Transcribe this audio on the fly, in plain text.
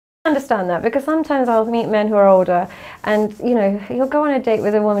Understand that, because sometimes I'll meet men who are older, and you know, you'll go on a date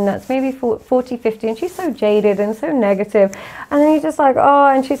with a woman that's maybe 40, 50, and she's so jaded and so negative, and then he's just like, oh,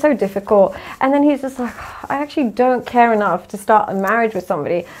 and she's so difficult, and then he's just like, oh, I actually don't care enough to start a marriage with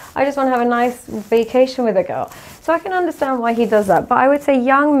somebody. I just want to have a nice vacation with a girl. So I can understand why he does that. But I would say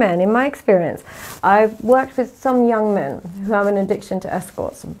young men, in my experience, I've worked with some young men who have an addiction to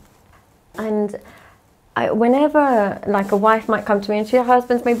escorts, and whenever, like, a wife might come to me and her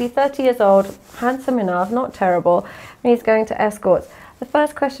husband's maybe 30 years old, handsome enough, not terrible, and he's going to escorts, the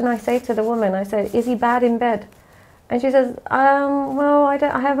first question I say to the woman, I say, is he bad in bed? And she says, well, I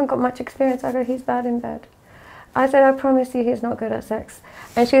haven't got much experience. I go, he's bad in bed. I said, I promise you he's not good at sex.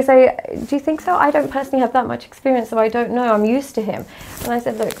 And she'd say, do you think so? I don't personally have that much experience, so I don't know. I'm used to him. And I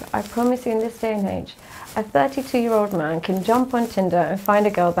said, look, I promise you, in this day and age, a 32-year-old man can jump on Tinder and find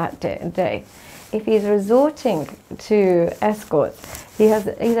a girl that day. If he's resorting to escorts, he has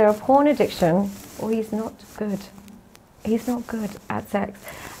either a porn addiction or he's not good. He's not good at sex,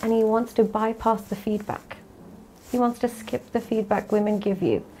 and he wants to bypass the feedback. He wants to skip the feedback women give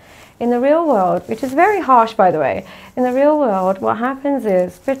you. In the real world, which is very harsh, by the way, in the real world, what happens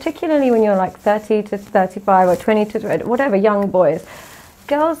is, particularly when you're like 30 to 35 or 20 to whatever, young boys,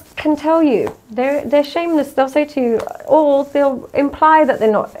 girls can tell you, they're shameless. They'll say to you, or they'll imply that they're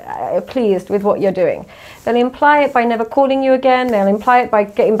not pleased with what you're doing. They'll imply it by never calling you again. They'll imply it by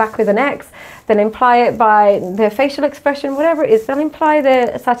getting back with an ex. They'll imply it by their facial expression, whatever it is. They'll imply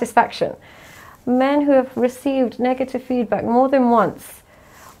their satisfaction. Men who have received negative feedback more than once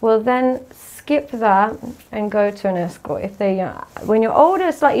will then skip that and go to an escort. If they, when you're older,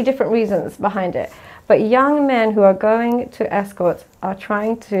 slightly different reasons behind it. But young men who are going to escorts are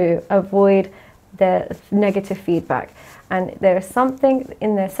trying to avoid their negative feedback. And there is something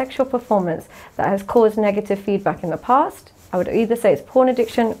in their sexual performance that has caused negative feedback in the past. I would either say it's porn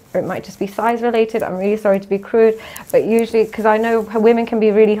addiction, or it might just be size related. I'm really sorry to be crude, but usually, because I know women can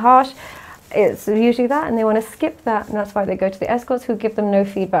be really harsh, it's usually that, and they want to skip that, and that's why they go to the escorts, who give them no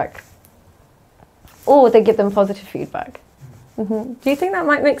feedback. Or they give them positive feedback. Do you think that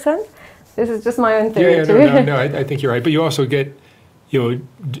might make sense? This is just my own theory. No, I think you're right. But you also get, you know,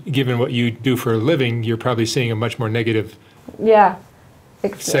 given what you do for a living, you're probably seeing a much more negative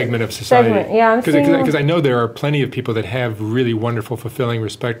segment of society. Because I know there are plenty of people that have really wonderful, fulfilling,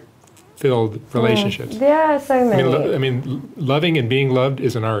 respect-filled relationships. Yeah, so many. I mean, loving and being loved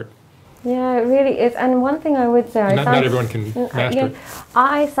is an art. Yeah, it really is. And one thing I would say, not everyone can master it.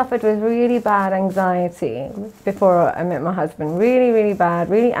 I suffered with really bad anxiety before I met my husband. Really, really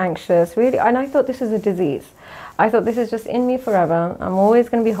bad, really anxious, and I thought this was a disease. I thought this is just in me forever. I'm always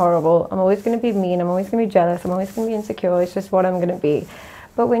going to be horrible. I'm always going to be mean. I'm always going to be jealous. I'm always going to be insecure. It's just what I'm going to be.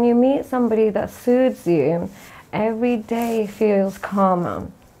 But when you meet somebody that soothes you, every day feels calmer.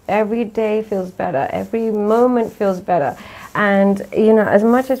 Every day feels better. Every moment feels better. And, you know, as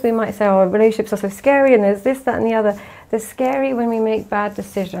much as we might say, oh, relationships are so scary and there's this, that, and the other, they're scary when we make bad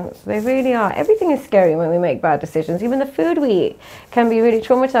decisions. They really are. Everything is scary when we make bad decisions. Even the food we eat can be really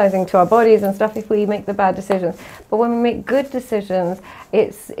traumatizing to our bodies and stuff if we make the bad decisions. But when we make good decisions,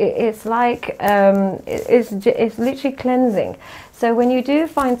 it's literally cleansing. So when you do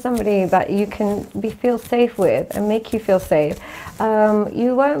find somebody that you can feel safe with and make you feel safe,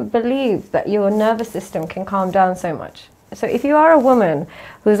 you won't believe that your nervous system can calm down so much. So if you are a woman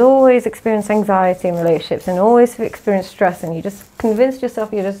who's always experienced anxiety in relationships and always experienced stress, and you just convinced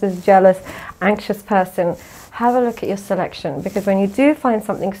yourself you're just this jealous, anxious person, have a look at your selection, because when you do find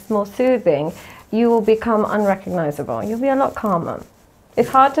something more soothing, you will become unrecognizable. You'll be a lot calmer. It's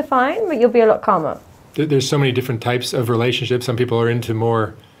hard to find, but you'll be a lot calmer. There's so many different types of relationships. Some people are into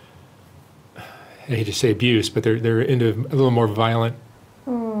more, I hate to say abuse, but they're into a little more violent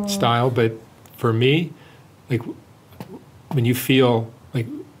style. But for me, like, when you feel like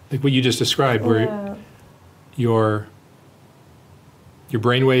what you just described, where your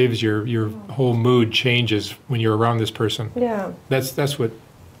brain waves, your whole mood changes when you're around this person. Yeah, that's what.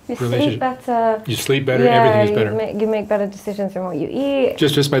 You sleep better. You sleep better. Everything is better. You make better decisions in what you eat.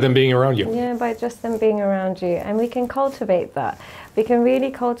 Just by them being around you. Yeah, by just them being around you, and we can cultivate that. We can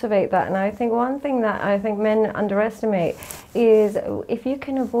really cultivate that. And I think one thing that I think men underestimate is if you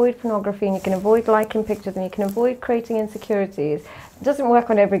can avoid pornography and you can avoid liking pictures and you can avoid creating insecurities. It doesn't work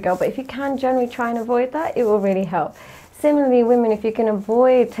on every girl, but if you can generally try and avoid that, it will really help. Similarly, women, if you can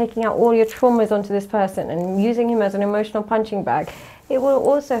avoid taking out all your traumas onto this person and using him as an emotional punching bag, it will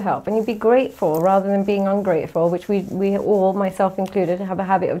also help. And you'd be grateful rather than being ungrateful, which we all, myself included, have a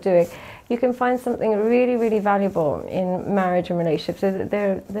habit of doing. you can find something really, really valuable in marriage and relationships.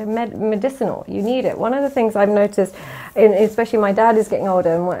 They're medicinal. You need it. One of the things I've noticed, especially my dad is getting older,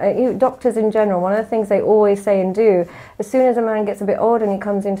 and doctors in general, one of the things they always say and do, as soon as a man gets a bit older and he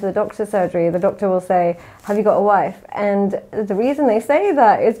comes into the doctor's surgery, the doctor will say, have you got a wife? And the reason they say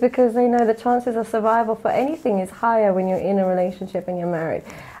that is because they know the chances of survival for anything is higher when you're in a relationship and you're married.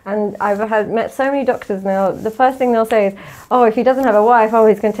 And I've met so many doctors now, the first thing they'll say is, oh, if he doesn't have a wife, oh,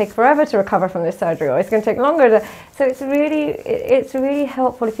 he's going to take forever to recover from this surgery, or it's going to take longer to... So it's really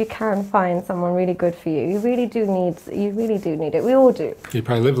helpful if you can find someone really good for you. You really do need it. We all do. You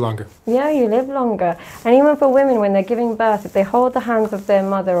probably live longer. Yeah, you live longer. And even for women, when they're giving birth, if they hold the hands of their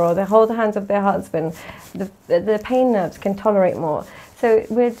mother or they hold the hands of their husband, the pain nerves can tolerate more. So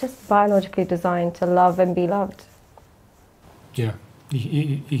we're just biologically designed to love and be loved. Yeah.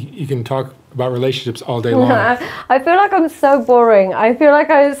 You can talk about relationships all day long. I feel like I'm so boring. I feel like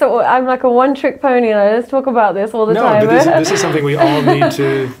I'm like a one-trick pony, and I just talk about this all the time. No, but this is something we all need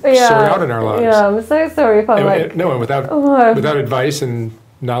to sort out in our lives. Yeah, I'm so sorry if I'm and without advice and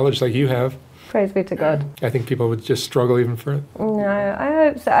knowledge like you have, praise be to God, I think people would just struggle even further. No, I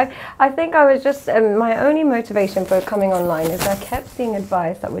hope so. I think I was just, my only motivation for coming online is I kept seeing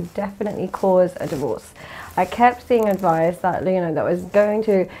advice that would definitely cause a divorce. I kept seeing advice that, that was going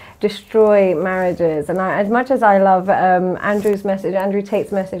to destroy marriages. And as much as I love Andrew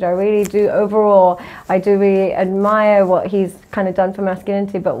Tate's message, I really do, overall, I do really admire what he's kind of done for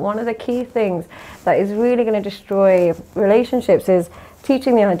masculinity. But one of the key things that is really going to destroy relationships is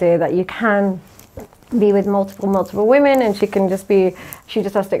teaching the idea that you can be with multiple women, and she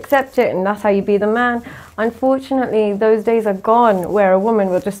just has to accept it, and that's how you be the man. Unfortunately, those days are gone where a woman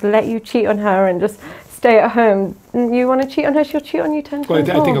will just let you cheat on her and just stay at home. You want to cheat on her, she'll cheat on you 10 times more.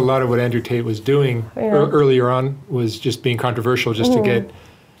 Well, I think a lot of what Andrew Tate was doing earlier on was just being controversial just to get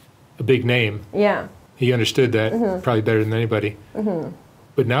a big name. Yeah. He understood that probably better than anybody.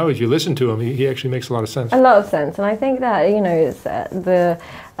 But now if you listen to him, he actually makes a lot of sense. A lot of sense. And I think that, it's the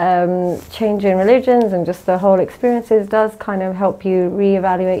change in religions and just the whole experiences does kind of help you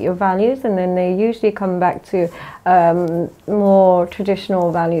reevaluate your values, and then they usually come back to more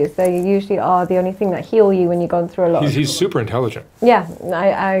traditional values. They usually are the only thing that heal you when you've gone through a lot. He's super intelligent. Yeah,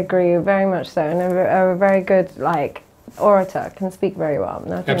 I agree very much so. And a very good, orator, can speak very well.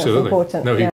 And I think Absolutely. that's important. No,